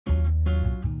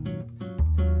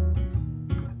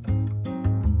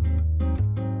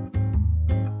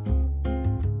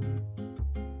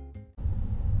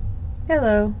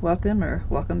Hello,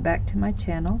 welcome back to my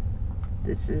channel.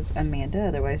 This is Amanda,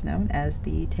 otherwise known as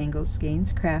the Tangled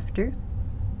Skeinscrafter.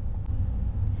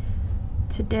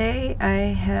 Today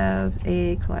I have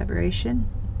a collaboration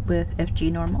with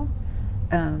fgnormal.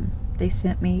 They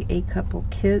sent me a couple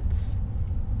kits.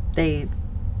 They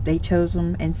chose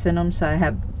them and sent them,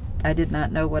 so I did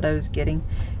not know what I was getting.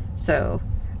 So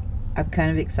I'm kind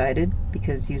of excited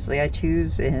because usually I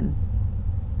choose, and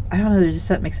I don't know, there's just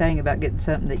something exciting about getting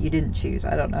something that you didn't choose.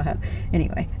 I don't know how.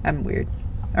 Anyway, I'm weird.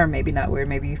 Or maybe not weird.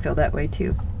 Maybe you feel that way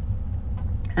too.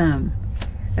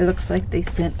 It looks like they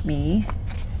sent me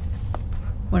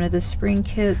one of the spring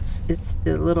kits. It's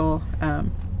the little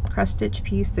cross-stitch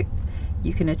piece that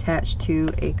you can attach to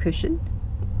a cushion,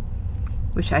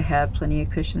 which I have plenty of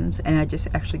cushions, and I just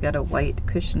actually got a white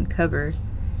cushion cover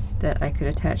that I could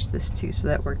attach this to, so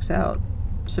that works out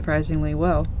surprisingly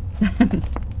well.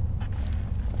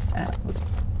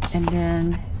 And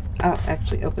then I'll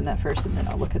actually open that first and then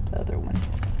I'll look at the other one.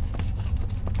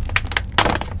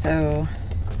 So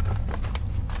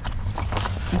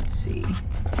let's see,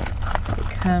 it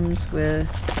comes with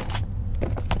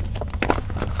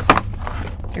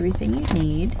everything you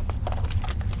need.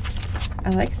 I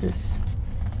like this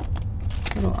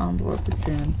little envelope it's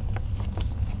in.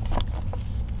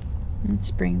 It's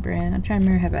spring brand. I'm trying to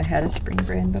remember, have I had a spring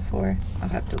brand before? I'll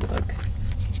have to look.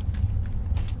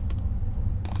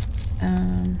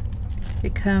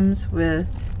 It comes with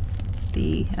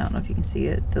the, I don't know if you can see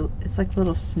it, it's like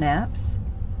little snaps.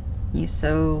 You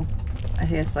sew, I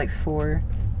think it's like 4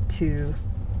 to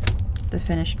the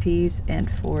finished piece and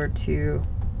 4 to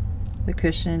the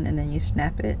cushion, and then you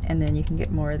snap it, and then you can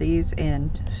get more of these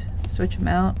and switch them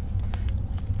out.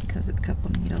 It comes with a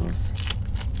couple needles.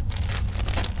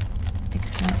 It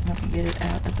can't help me get it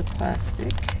out of the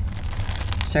plastic.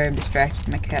 Sorry, I'm distracted.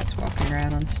 My cat's walking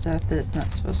around on stuff that it's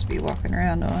not supposed to be walking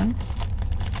around on.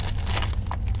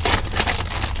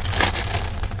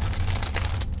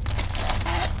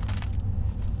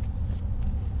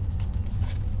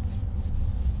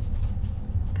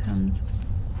 Comes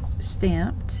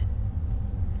stamped.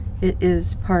 It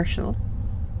is partial.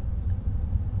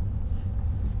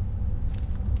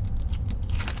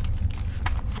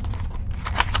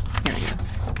 Here we go.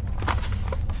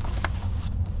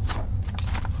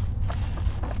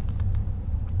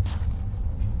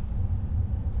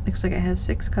 Looks like it has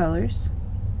 6 colors.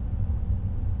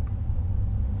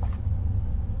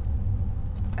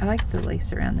 I like the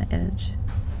lace around the edge.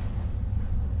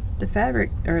 The fabric,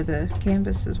 or the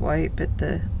canvas, is white, but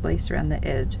the lace around the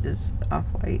edge is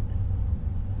off-white.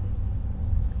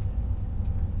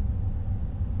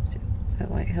 So, does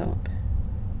that light help?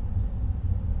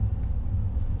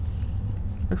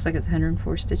 Looks like it's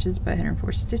 104 stitches by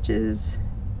 104 stitches.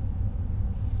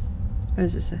 What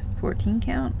is this, a 14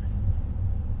 count?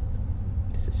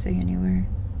 Does it say anywhere?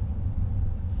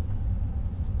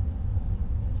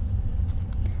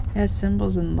 It has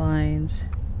symbols and lines.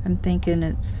 I'm thinking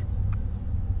it's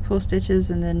full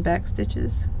stitches and then back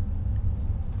stitches.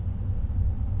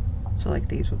 So like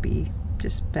these will be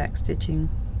just back stitching,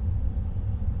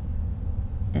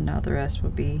 and all the rest will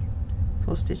be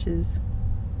full stitches.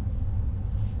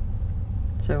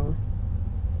 So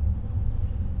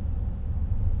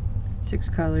 6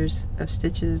 colors of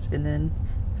stitches and then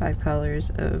 5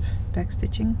 colors of back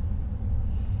stitching.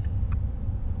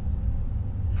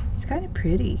 It's kind of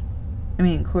pretty. I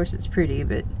mean, of course it's pretty,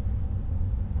 but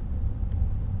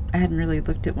I hadn't really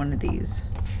looked at one of these.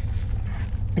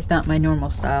 It's not my normal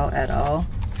style at all,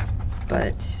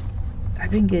 but I've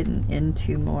been getting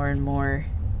into more and more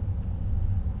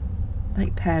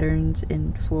like patterns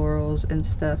and florals and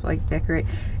stuff, like decorate.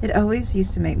 It always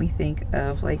used to make me think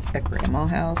of like a grandma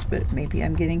house, but maybe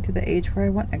I'm getting to the age where I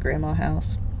want a grandma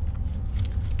house.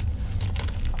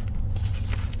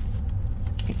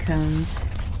 It comes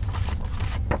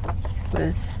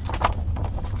with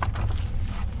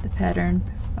the pattern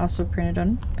also printed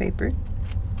on paper.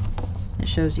 It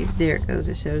shows you, there it goes,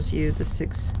 it shows you the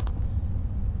 6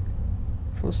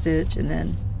 full stitch, and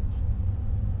then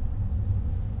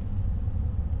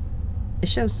it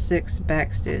shows 6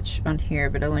 back stitch on here,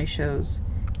 but it only shows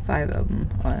 5 of them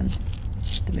on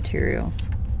the material.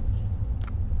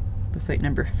 Looks like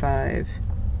number 5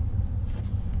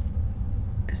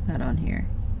 is not on here.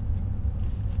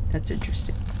 That's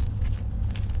interesting.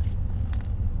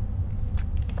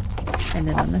 And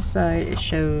then on this side it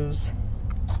shows,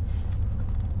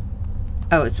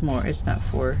 oh, it's more, it's not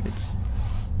 4, it's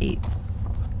 8.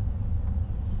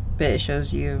 But it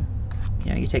shows you,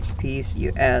 you know, you take the piece,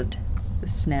 you add the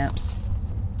snaps,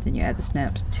 then you add the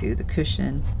snaps to the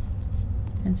cushion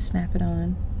and snap it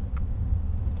on.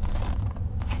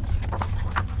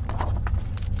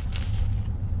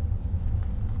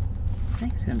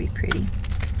 It's gonna be pretty.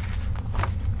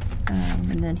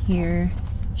 And then here,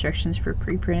 instructions for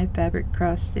pre-printed fabric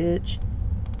cross stitch.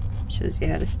 Shows you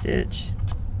how to stitch,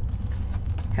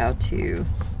 how to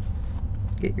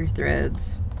get your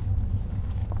threads,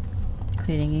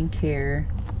 cleaning and care.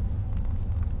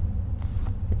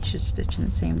 You should stitch in the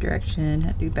same direction,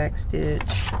 how to do back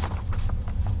stitch.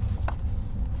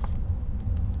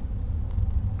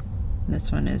 And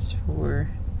this one is for,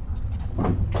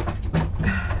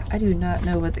 I do not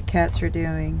know what the cats are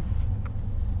doing.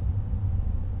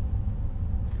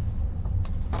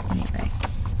 Anyway.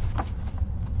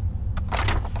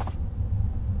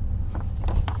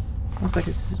 Looks like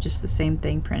it's just the same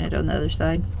thing printed on the other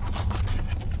side.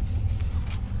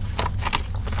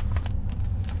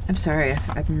 I'm sorry,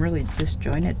 I'm really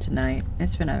disjointed tonight.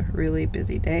 It's been a really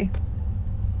busy day.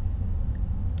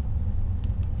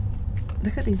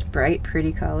 Look at these bright,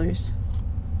 pretty colors.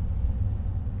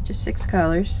 Just 6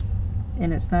 colors,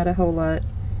 and it's not a whole lot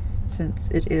since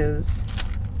it is,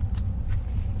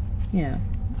 you know,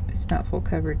 it's not full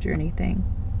coverage or anything.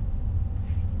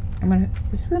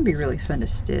 This is gonna be really fun to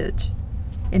stitch.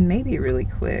 It may be really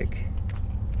quick.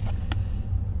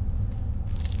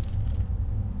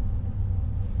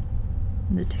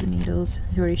 The 2 needles,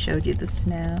 I already showed you the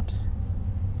snaps.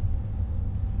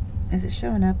 Is it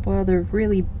showing up? Well, they're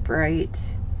really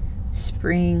bright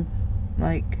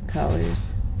spring-like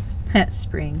colors.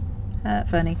 Spring.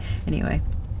 Funny. Anyway,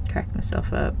 cracked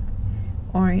myself up.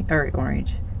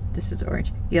 Orange. This is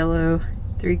orange. Yellow,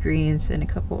 3 greens, and a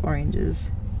couple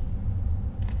oranges.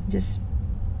 Just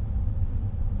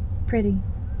pretty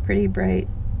bright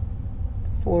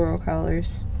floral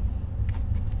colors.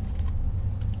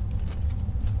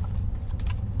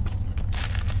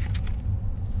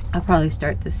 I'll probably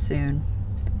start this soon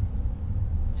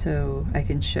so I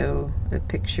can show a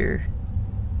picture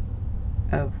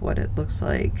of what it looks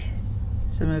like.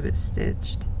 Some of it's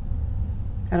stitched.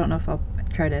 I don't know if I'll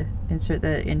try to insert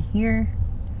that in here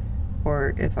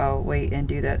or if I'll wait and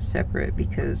do that separate,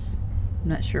 because I'm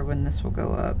not sure when this will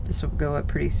go up. This will go up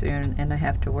pretty soon, and I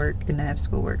have to work and I have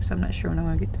schoolwork, so I'm not sure when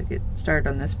I'm going to get started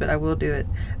on this, but I will do it.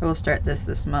 I will start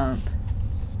this month.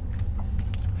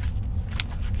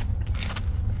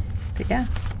 But yeah,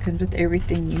 comes with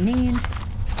everything you need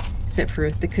except for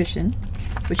the cushion,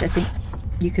 which I think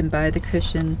you can buy the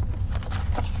cushion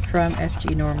from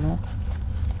fgnormal,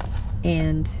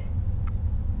 and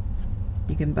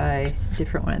you can buy a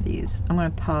different one of these. I'm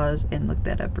going to pause and look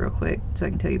that up real quick so I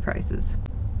can tell you prices.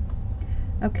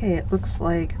 Okay, it looks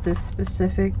like this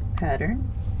specific pattern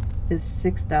is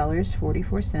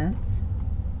 $6.44.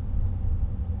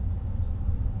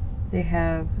 They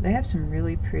have some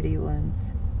really pretty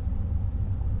ones.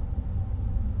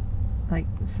 Like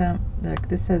this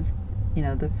has, you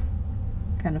know, the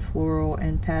kind of floral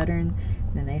and pattern.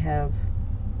 And then they have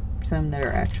some that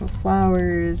are actual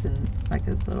flowers, and like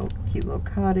this little cute little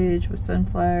cottage with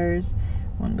sunflowers,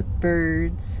 one with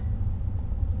birds,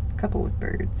 a couple with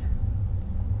birds.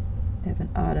 They have an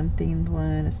autumn themed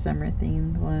one, a summer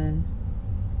themed one,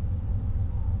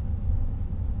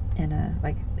 and a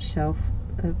like shelf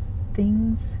of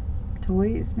things,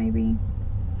 toys maybe.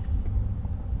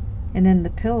 And then the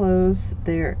pillows,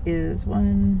 there is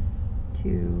 1,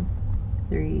 2,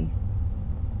 3,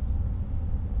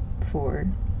 4.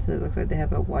 So it looks like they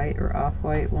have a white or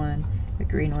off-white one, a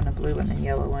green one, a blue one, and a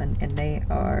yellow one, and they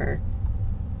are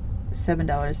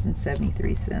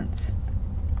 $7.73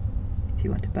 if you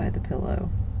want to buy the pillow.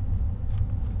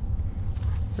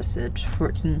 So I said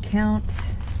 14 count,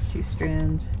 2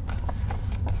 strands.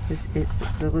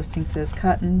 The listing says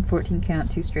cotton, 14 count,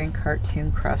 2 strand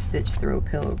cartoon cross stitch throw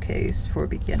pillowcase for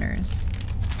beginners.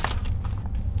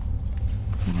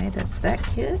 Anyway, that's that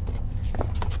kit.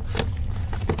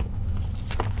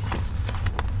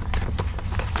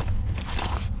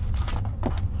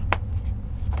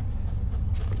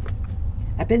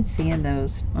 I've been seeing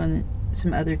those on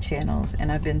some other channels, and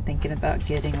I've been thinking about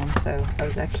getting them, so I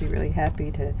was actually really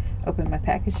happy to open my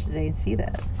package today and see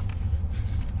that.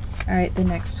 Alright, the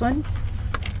next one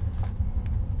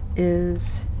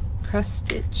is cross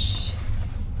stitch.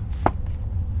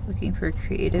 Looking for a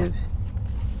creative,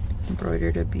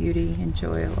 embroidered a beauty,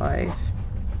 enjoy a life.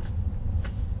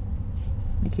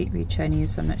 I can't read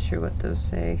Chinese, so I'm not sure what those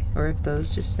say, or if those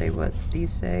just say what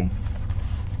these say.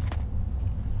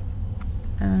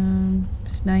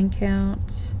 It's 9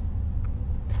 count.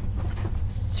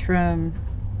 It's from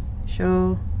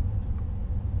Shou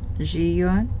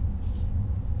Jiyuan.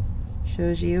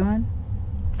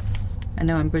 I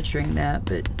know I'm butchering that,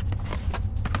 but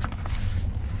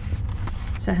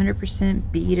it's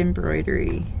 100% bead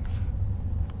embroidery.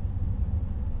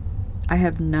 I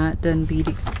have not done bead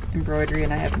embroidery,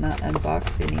 and I have not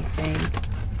unboxed anything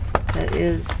that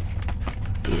is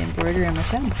bead embroidery on my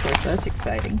channel before, so that's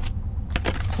exciting.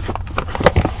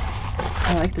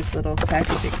 I like this little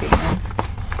package it came in.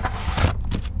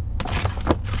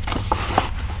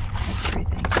 That's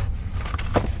everything.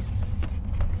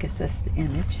 I guess that's the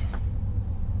image.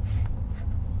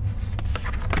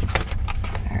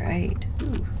 Alright,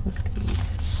 ooh, look at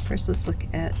these. First, let's look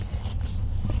at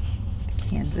the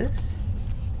canvas.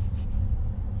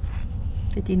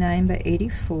 59 by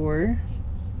 84.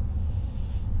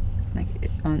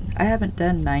 I haven't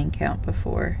done 9 count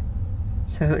before,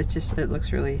 so it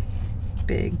looks really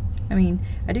big. I mean,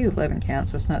 I do 11 count,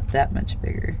 so it's not that much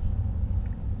bigger.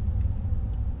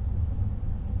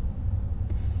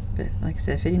 But like I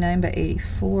said, 59 by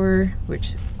 84,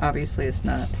 which obviously is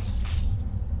not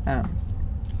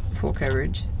full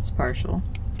coverage, it's partial,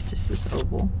 just this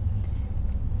oval.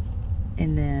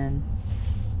 And then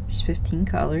there's 15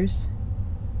 colors.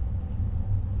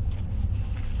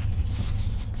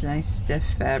 It's a nice stiff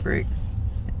fabric,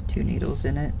 2 needles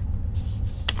in it.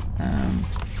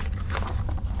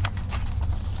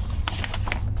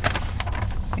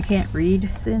 I can't read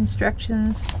the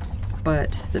instructions,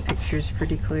 but the picture's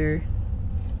pretty clear.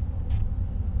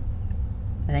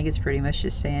 I think it's pretty much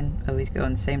just saying always go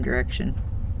in the same direction.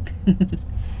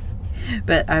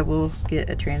 But I will get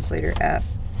a translator app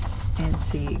and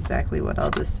see exactly what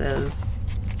all this says.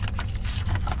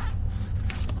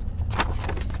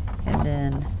 And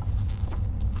then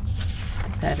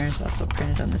the pattern is also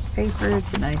printed on this paper.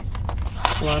 It's a nice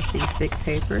glossy thick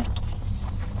paper.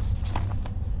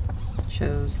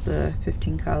 Shows the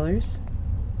 15 colors.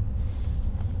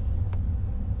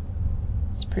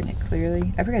 It's printed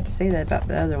clearly. I forgot to say that about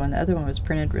the other one. The other one was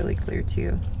printed really clear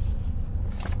too.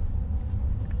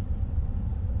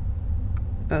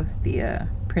 Both the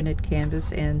printed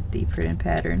canvas and the printed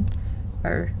pattern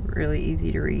are really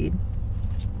easy to read.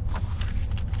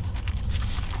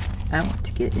 I want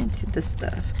to get into the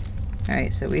stuff.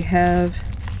 Alright, so we have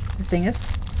a thing of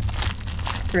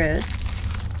thread,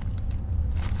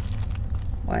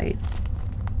 white,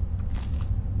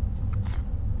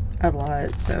 a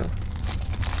lot, so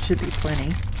should be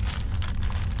plenty.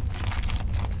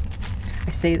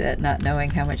 I say that not knowing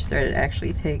how much thread it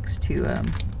actually takes to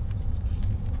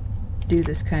do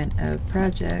this kind of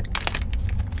project.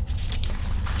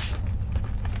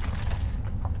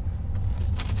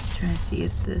 Trying to see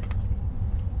if it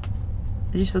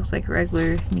just looks like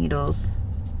regular needles,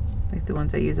 like the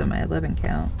ones I use on my 11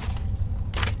 count.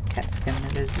 Cat's coming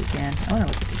at us again. I want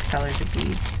to look at these colors of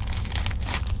beads.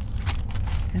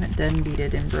 I haven't done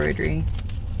beaded embroidery.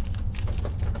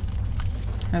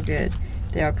 Oh good.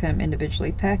 They all come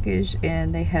individually packaged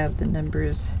and they have the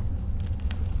numbers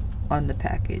on the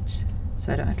package,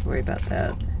 so I don't have to worry about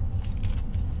that.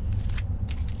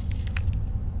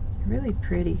 Really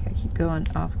pretty. I keep going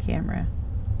off camera.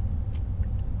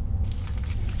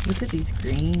 Look at these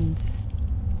greens.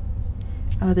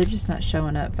 Oh, they're just not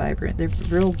showing up vibrant. They're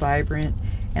real vibrant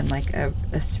and like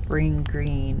a spring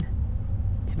green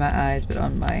to my eyes, but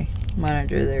on my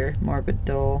monitor they're more of a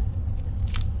dull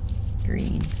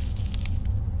green.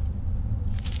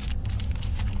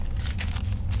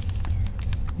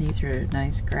 These are a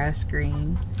nice grass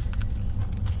green.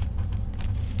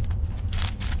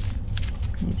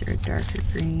 These are a darker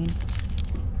green.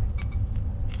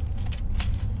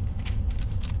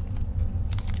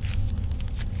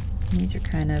 These are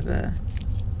kind of a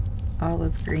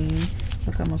olive green.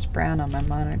 Look almost brown on my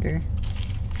monitor.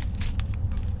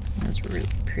 Those were really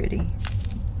pretty.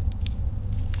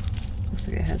 Looks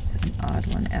like it has an odd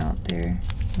one out there.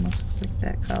 Almost looks like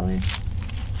that color.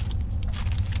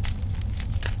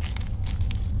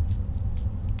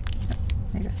 Oh,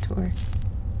 I got tore.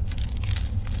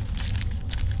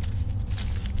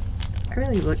 I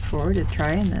really look forward to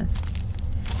trying this.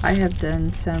 I have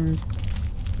done some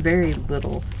very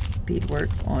little beadwork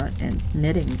on and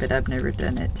knitting, but I've never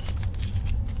done it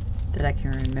that I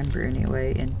can remember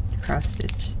anyway in cross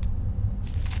stitch.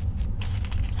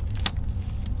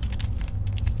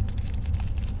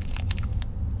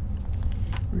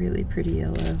 Really pretty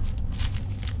yellow.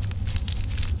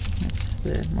 That's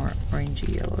the more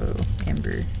orangey yellow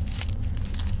amber.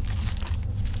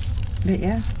 But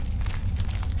yeah,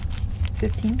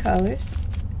 15 colors.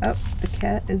 Oh, the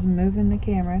cat is moving the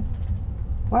camera.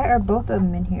 Why are both of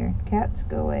them in here? Cats,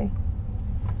 go away.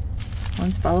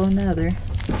 One's following the other.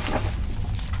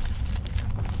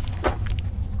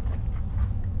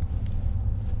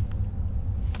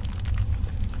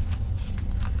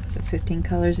 So 15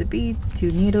 colors of beads,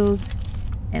 2 needles,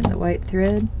 and the white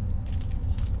thread,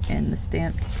 and the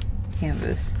stamped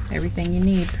canvas. Everything you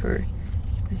need for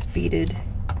this beaded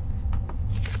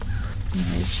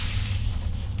image.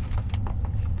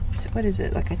 So what is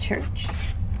it, like a church?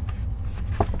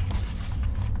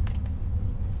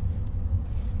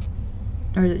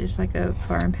 Or is it just like a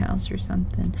farmhouse or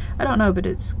something? I don't know, but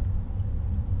it's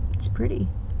pretty.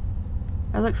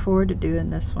 I look forward to doing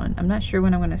this one. I'm not sure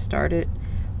when I'm going to start it,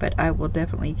 but I will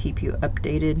definitely keep you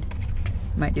updated.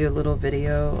 Might do a little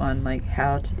video on like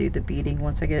how to do the beading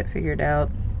once I get it figured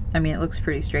out. I mean, it looks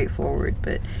pretty straightforward,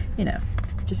 but you know,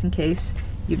 just in case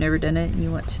you've never done it and you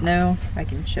want to know, I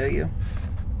can show you.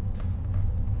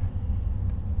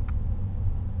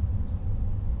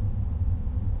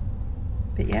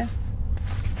 But yeah,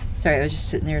 sorry, I was just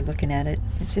sitting there looking at it.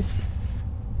 It's just,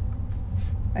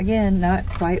 again, not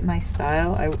quite my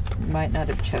style. I might not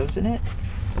have chosen it,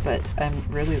 but I'm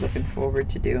really looking forward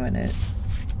to doing it.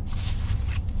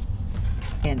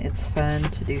 And it's fun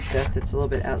to do stuff that's a little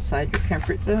bit outside your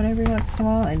comfort zone every once in a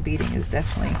while, and beading is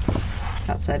definitely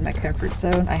outside my comfort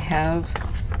zone. I have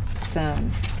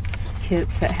some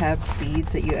kits that have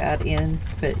beads that you add in,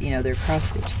 but you know, they're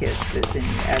cross-stitch kits, but then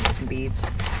you add some beads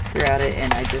throughout it,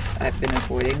 and I've been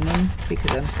avoiding them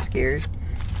because I'm scared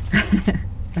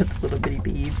of little bitty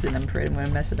beads, and I'm afraid I'm going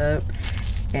to mess it up,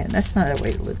 and that's not a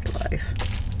way to live your life.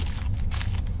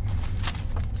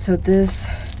 So this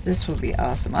will be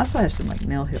awesome. I also have some like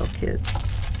Mill Hill kits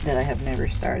that I have never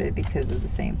started because of the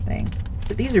same thing.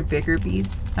 But these are bigger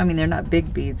beads. I mean, they're not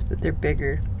big beads, but they're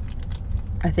bigger.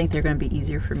 I think they're going to be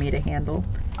easier for me to handle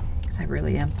because I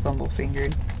really am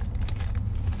fumble-fingered.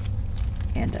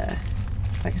 And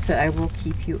like I said, I will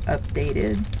keep you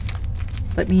updated.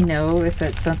 Let me know if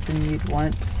that's something you'd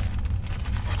want,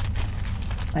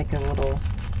 like a little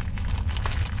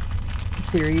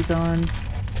series on,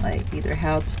 like either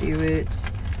how to do it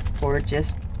or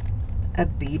just a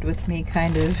bead with me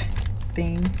kind of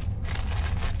thing.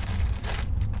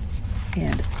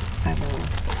 And I will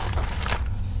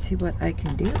see what I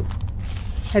can do.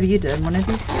 Have you done one of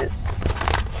these kits?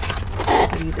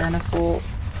 Have you done a full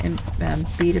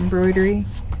bead embroidery?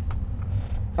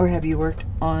 Or have you worked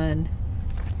on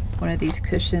one of these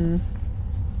cushion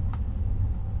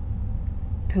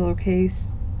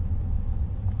pillowcase?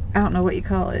 I don't know what you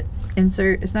call it.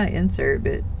 Insert? It's not insert,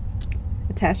 but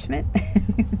attachment?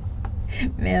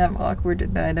 Man, I'm awkward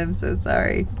tonight. I'm so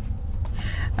sorry.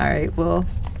 Alright, well,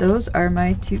 those are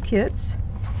my two kits.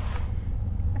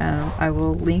 I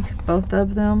will link both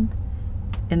of them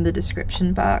in the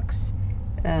description box,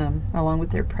 along with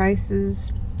their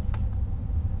prices.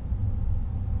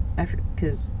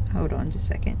 Because, hold on just a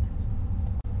second.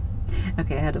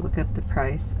 Okay, I had to look up the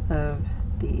price of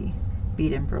the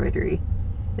bead embroidery.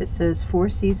 It says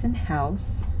 4-season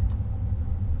house,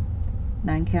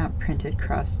 9-count printed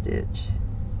cross stitch,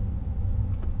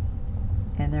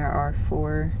 and there are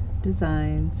 4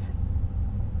 designs.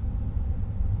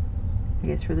 I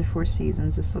guess for the 4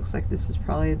 seasons. This looks like this is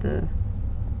probably the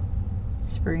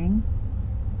spring,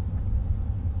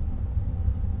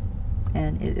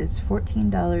 and it is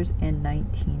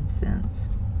 $14.19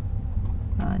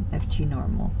 on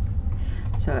fgnormal.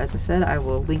 So as I said, I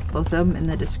will link both of them in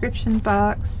the description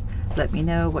box. Let me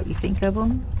know what you think of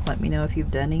them. Let me know if you've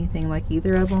done anything like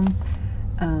either of them.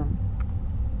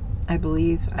 I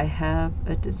believe I have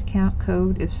a discount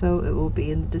code. If so, it will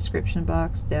be in the description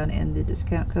box down in the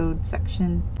discount code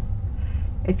section.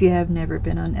 If you have never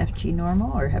been on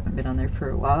fgnormal or haven't been on there for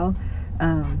a while,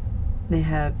 they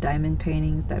have diamond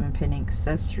paintings, diamond painting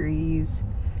accessories,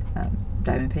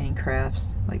 diamond painting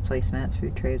crafts like placemats,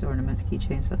 food trays, ornaments,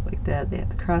 keychains, stuff like that. They have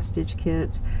the cross stitch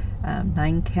kits,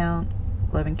 9-count,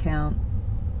 11-count,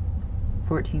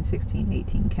 14, 16,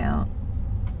 18 count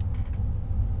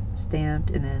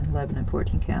stamped, and then 11 and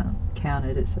 14 count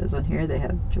counted. It says on here they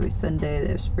have Joy Sunday,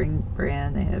 they have Spring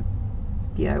Brand, they have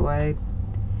DIY,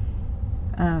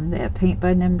 they have paint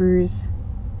by numbers,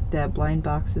 they have blind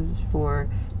boxes for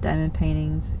diamond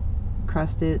paintings,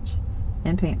 cross stitch,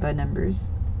 and paint by numbers.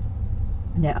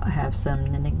 They have some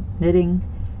knitting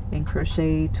and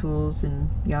crochet tools and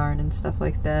yarn and stuff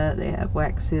like that. They have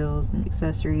wax seals and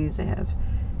accessories. They have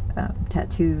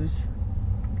tattoos,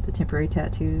 the temporary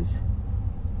tattoos.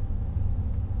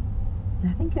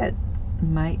 I think that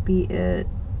might be it.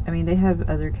 I mean, they have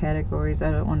other categories. I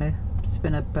don't want to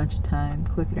spend a bunch of time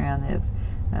clicking around. They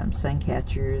have sun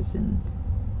catchers and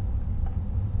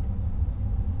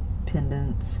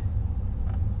pendants,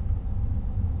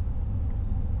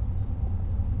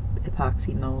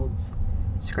 epoxy molds,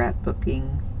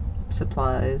 scrapbooking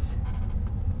supplies.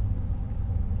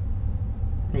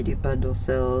 They do bundle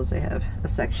sales. They have a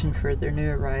section for their new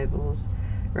arrivals.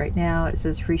 Right now it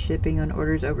says free shipping on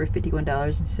orders over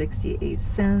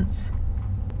 $51.68.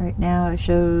 Right now it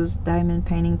shows diamond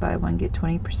painting, buy one get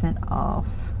 20% off.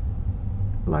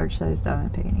 large size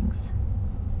diamond paintings.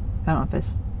 I don't know if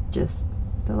it's just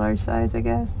the large size, I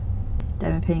guess.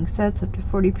 Diamond painting sets up to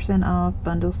 40% off,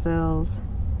 bundle sales.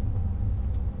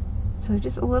 So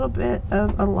just a little bit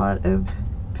of a lot of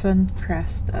fun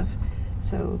craft stuff.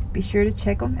 So be sure to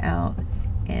check them out.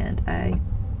 And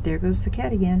there goes the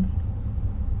cat again.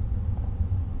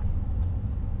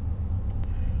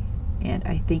 And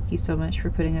I thank you so much for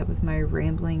putting up with my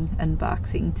rambling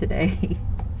unboxing today.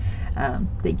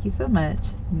 Thank you so much.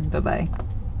 Bye-bye.